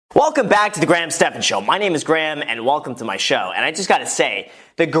Welcome back to the Graham Stephan Show. My name is Graham and welcome to my show. And I just gotta say,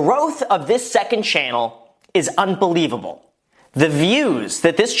 the growth of this second channel is unbelievable. The views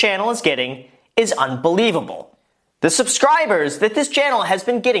that this channel is getting is unbelievable. The subscribers that this channel has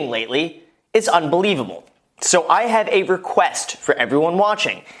been getting lately is unbelievable. So I have a request for everyone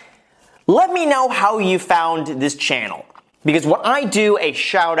watching. Let me know how you found this channel. Because when I do a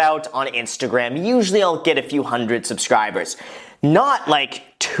shout out on Instagram, usually I'll get a few hundred subscribers. Not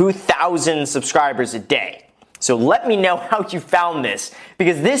like 2,000 subscribers a day. So let me know how you found this,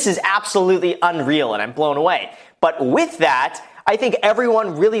 because this is absolutely unreal and I'm blown away. But with that, I think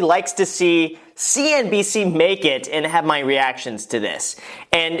everyone really likes to see CNBC make it and have my reactions to this.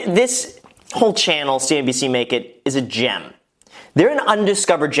 And this whole channel, CNBC Make It, is a gem. They're an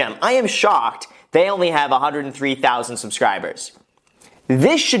undiscovered gem. I am shocked they only have 103,000 subscribers.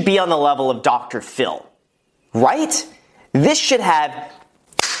 This should be on the level of Dr. Phil, right? This should have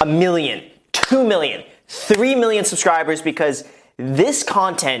 1 million, 2 million, 3 million subscribers because this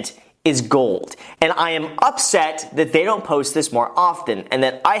content is gold. And I am upset that they don't post this more often and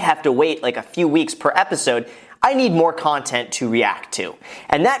that I have to wait like a few weeks per episode. I need more content to react to.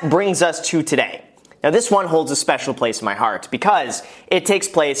 And that brings us to today. Now this one holds a special place in my heart because it takes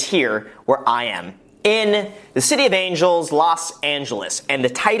place here where I am, in the City of Angels, Los Angeles. And the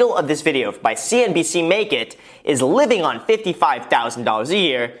title of this video by CNBC Make It is Living on $55,000 a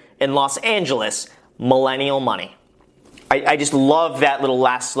Year in Los Angeles, Millennial Money. I just love that little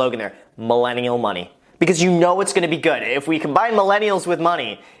last slogan there, Millennial Money. Because you know it's going to be good. If we combine millennials with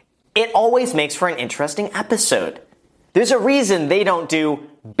money, it always makes for an interesting episode. There's a reason they don't do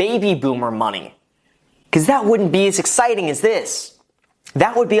baby boomer money. Because that wouldn't be as exciting as this.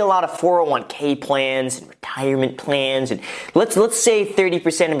 That would be a lot of 401k plans and retirement plans and let's save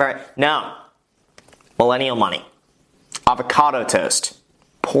 30% of our... No. Millennial money. Avocado toast.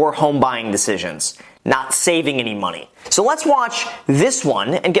 Poor home buying decisions. Not saving any money. So let's watch this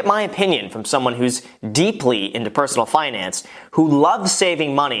one and get my opinion from someone who's deeply into personal finance, who loves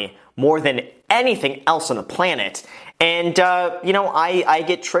saving money more than anything else on the planet. And, I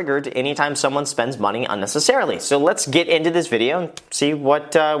get triggered anytime someone spends money unnecessarily. So let's get into this video and see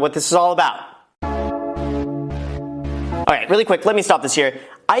what this is all about. All right, really quick, let me stop this here.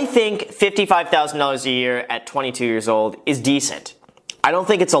 I think $55,000 a year at 22 years old is decent. I don't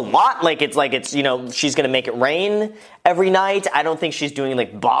think it's a lot, she's gonna make it rain every night. I don't think she's doing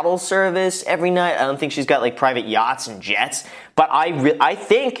like bottle service every night. I don't think she's got like private yachts and jets. But I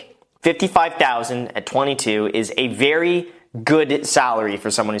think $55,000 at 22 is a very good salary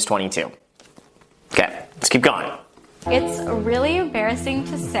for someone who's 22. Okay, let's keep going. It's really embarrassing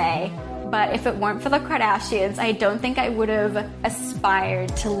to say, but if it weren't for the Kardashians, I don't think I would have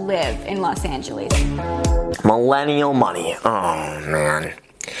aspired to live in Los Angeles. Millennial money. Oh, man.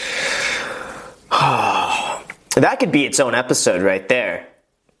 That could be its own episode right there.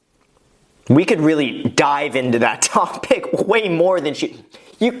 We could really dive into that topic way more than she...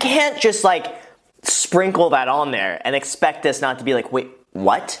 You can't just like sprinkle that on there and expect us not to be like, wait,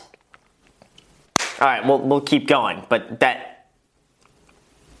 what? All right, we'll keep going, but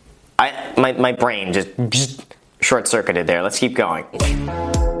my brain just short-circuited there. Let's keep going.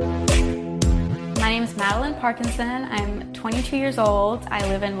 My name is Madeline Parkinson. I'm 22 years old. I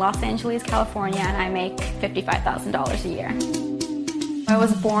live in Los Angeles, California, and I make $55,000 a year. I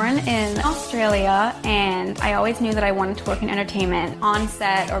was born in Australia, and I always knew that I wanted to work in entertainment, on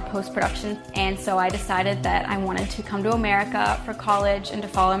set or post-production, and so I decided that I wanted to come to America for college and to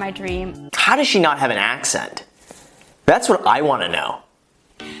follow my dream. How does she not have an accent? That's what I want to know.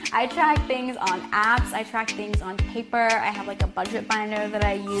 I track things on apps, I track things on paper, I have like a budget binder that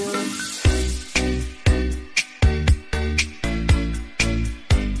I use.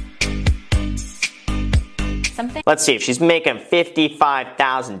 Let's see, if she's making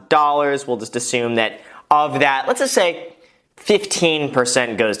 $55,000, we'll just assume that of that, let's just say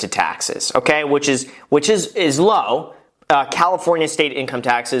 15% goes to taxes, okay? Which is low. California state income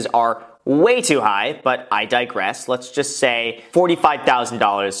taxes are way too high, but I digress. Let's just say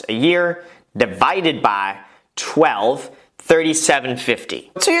 $45,000 a year divided by 12,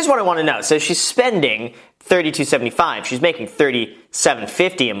 $37.50. So here's what I want to know. So she's spending $32.75. She's making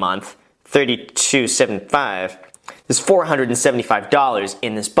 $37.50 a month. $32.75. There's $475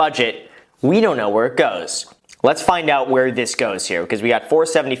 in this budget. We don't know where it goes. Let's find out where this goes here, because we got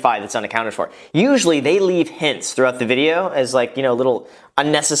 $475 that's unaccounted for. Usually they leave hints throughout the video as little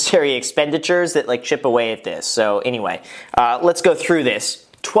unnecessary expenditures that chip away at this. So anyway, let's go through this.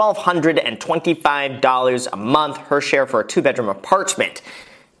 $1,225 a month, her share for a 2-bedroom apartment.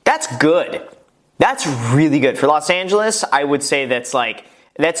 That's good. That's really good. For Los Angeles, I would say that's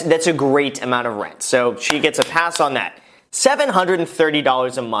That's a great amount of rent. So she gets a pass on that.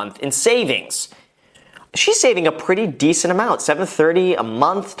 $730 a month in savings. She's saving a pretty decent amount. $730 a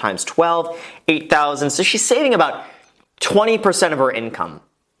month times 12, $8,000. So she's saving about 20% of her income.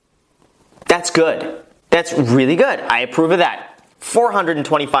 That's good. That's really good. I approve of that.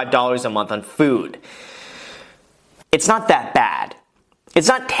 $425 a month on food. It's not that bad. It's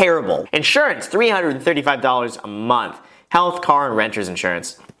not terrible. Insurance, $335 a month. Health, car, and renter's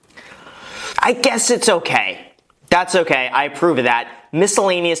insurance. I guess it's okay. That's okay. I approve of that.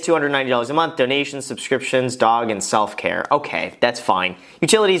 Miscellaneous, $290 a month. Donations, subscriptions, dog, and self-care. Okay, that's fine.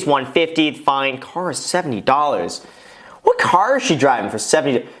 Utilities, $150, fine. Car is $70. What car is she driving for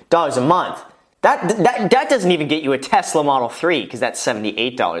 $70 a month? That doesn't even get you a Tesla Model 3, because that's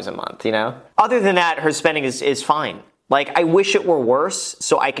 $78 a month, you know? Other than that, her spending is fine. Like, I wish it were worse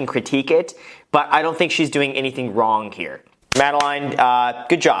so I can critique it, but I don't think she's doing anything wrong here. Madeline,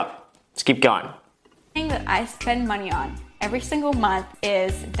 good job. Let's keep going. The thing that I spend money on every single month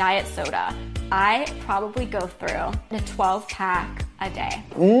is diet soda. I probably go through a 12-pack a day.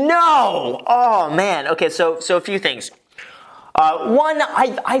 No! Oh, man. Okay, so a few things. One,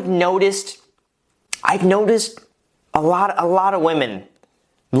 I've noticed a lot of women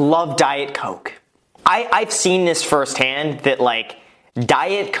love Diet Coke. I've seen this firsthand, that like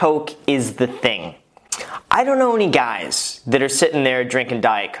Diet Coke is the thing. I don't know any guys that are sitting there drinking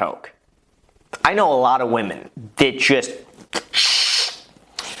Diet Coke. I know a lot of women that just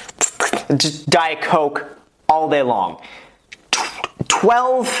Diet Coke all day long.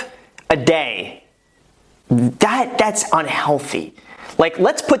 12 a day. That's unhealthy. Like,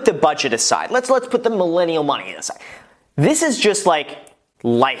 let's put the budget aside. Let's put the millennial money aside. This is just like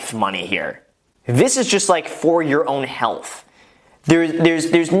life money here. This is just like for your own health.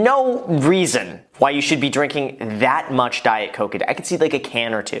 There's no reason why you should be drinking that much Diet Coke a day. I could see like a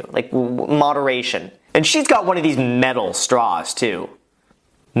can or two, like moderation. And she's got one of these metal straws too.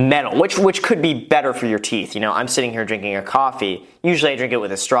 Metal, which could be better for your teeth. You know, I'm sitting here drinking a coffee. Usually I drink it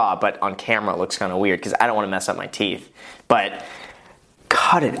with a straw, but on camera it looks kind of weird because I don't want to mess up my teeth. But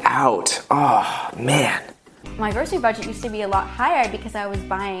cut it out. Oh, man. My grocery budget used to be a lot higher because I was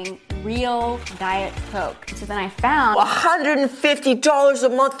buying real Diet Coke. So then I found $150 a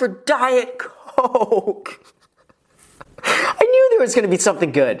month for Diet Coke. I knew there was going to be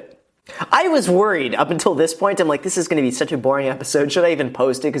something good. I was worried up until this point. I'm like, this is going to be such a boring episode. Should I even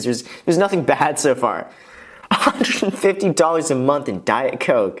post it? Because there's nothing bad so far. $150 a month in Diet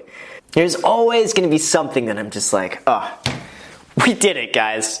Coke. There's always going to be something that I'm just like, oh, we did it,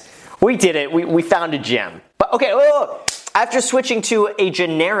 guys. We did it. We found a gem. But okay, after switching to a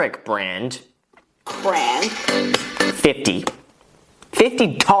generic brand,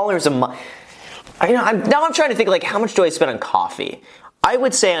 $50 a month. Now I'm trying to think, like, how much do I spend on coffee? I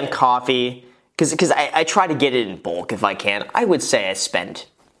would say on coffee, because I try to get it in bulk if I can. I would say I spend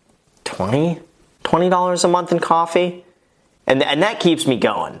 $20 a month in coffee. And that keeps me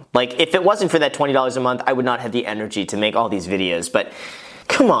going. Like, if it wasn't for that $20 a month, I would not have the energy to make all these videos. But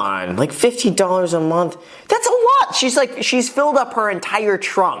come on, like $50 a month, that's a lot. She's filled up her entire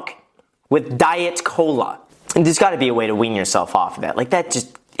trunk with Diet Cola. And there's got to be a way to wean yourself off of that. Like, that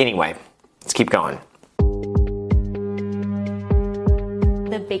just, anyway, let's keep going.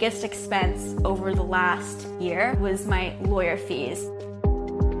 the biggest expense over the last year was my lawyer fees.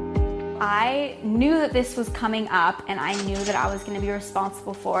 I knew that this was coming up and I knew that I was going to be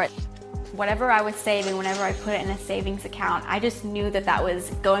responsible for it. Whatever I was saving, whenever I put it in a savings account, I just knew that that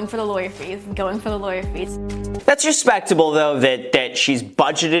was going for the lawyer fees, going for the lawyer fees. That's respectable, though, that she's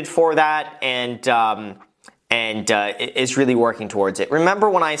budgeted for that and is really working towards it. Remember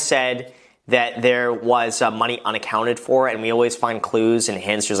when I said that there was money unaccounted for, and we always find clues and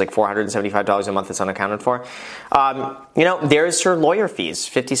hints. There's like $475 a month that's unaccounted for. There's her lawyer fees.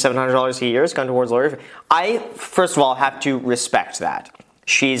 $5,700 a year is gone towards lawyer fees. I, first of all, have to respect that.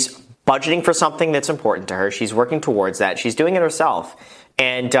 She's budgeting for something that's important to her. She's working towards that. She's doing it herself.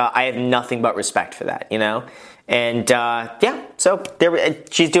 And I have nothing but respect for that, you know? And so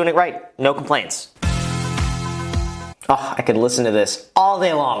she's doing it right. No complaints. Oh, I could listen to this all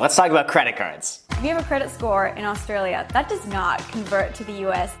day long. Let's talk about credit cards. If you have a credit score in Australia, that does not convert to the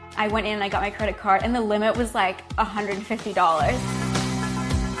US. I went in and I got my credit card and the limit was like $150.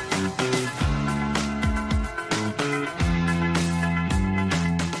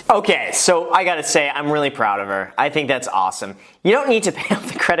 Okay, so I gotta say, I'm really proud of her. I think that's awesome. You don't need to pay off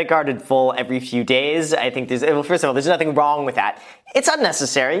the credit card in full every few days. I think first of all, there's nothing wrong with that. It's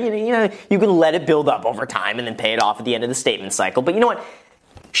unnecessary. You can let it build up over time and then pay it off at the end of the statement cycle. But you know what?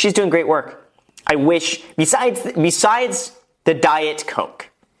 She's doing great work. I wish, besides the Diet Coke.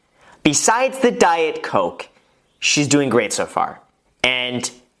 Besides the Diet Coke, she's doing great so far. And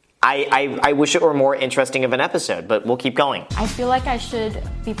I wish it were more interesting of an episode, but we'll keep going. I feel like I should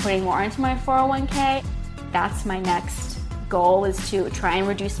be putting more into my 401k. That's my next goal, is to try and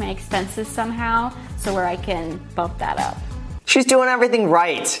reduce my expenses somehow, so where I can bump that up. She's doing everything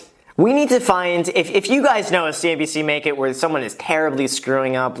right. We need to find, if you guys know a CNBC Make It where someone is terribly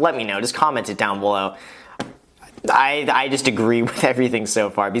screwing up, let me know. Just comment it down below. I just agree with everything so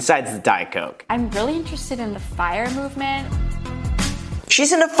far, besides the Diet Coke. I'm really interested in the FIRE movement.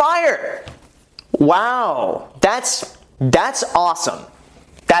 She's into FIRE! Wow, that's awesome.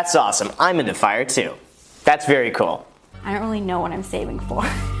 That's awesome. I'm into FIRE too. That's very cool. I don't really know what I'm saving for.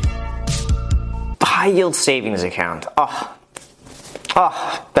 High yield savings account.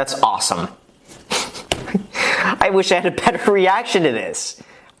 Oh, that's awesome. I wish I had a better reaction to this.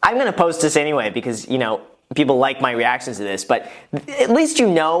 I'm going to post this anyway because, you know, people like my reactions to this, but at least you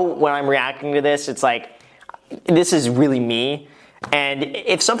know when I'm reacting to this, it's like, this is really me. And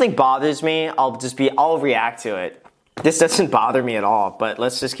if something bothers me, I'll react to it. This doesn't bother me at all, but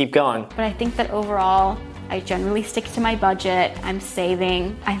let's just keep going. But I think that overall, I generally stick to my budget. I'm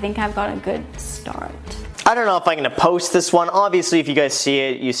saving. I think I've got a good start. I don't know if I'm going to post this one. Obviously, if you guys see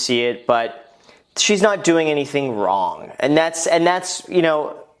it, you see it, but she's not doing anything wrong. And that's, you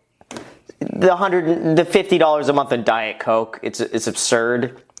know, the $50 a month on Diet Coke, it's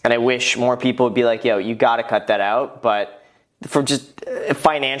absurd. And I wish more people would be like, yo, you got to cut that out. But for just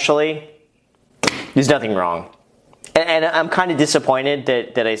financially, there's nothing wrong. And I'm kind of disappointed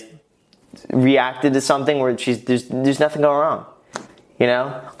that I reacted to something where there's nothing going wrong. You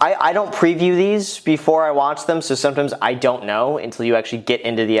know, I don't preview these before I watch them, so sometimes I don't know until you actually get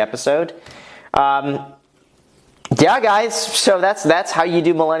into the episode. Yeah, guys, so that's how you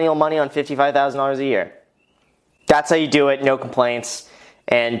do millennial money on $55,000 a year. That's how you do it, no complaints.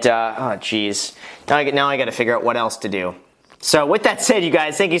 And, oh, geez. Now I got to figure out what else to do. So with that said, you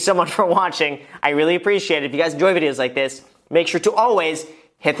guys, thank you so much for watching. I really appreciate it. If you guys enjoy videos like this, make sure to always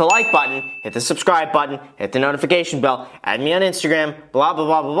hit the like button, hit the subscribe button, hit the notification bell, add me on Instagram, blah, blah,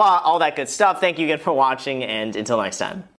 blah, blah, blah, all that good stuff. Thank you again for watching, and until next time.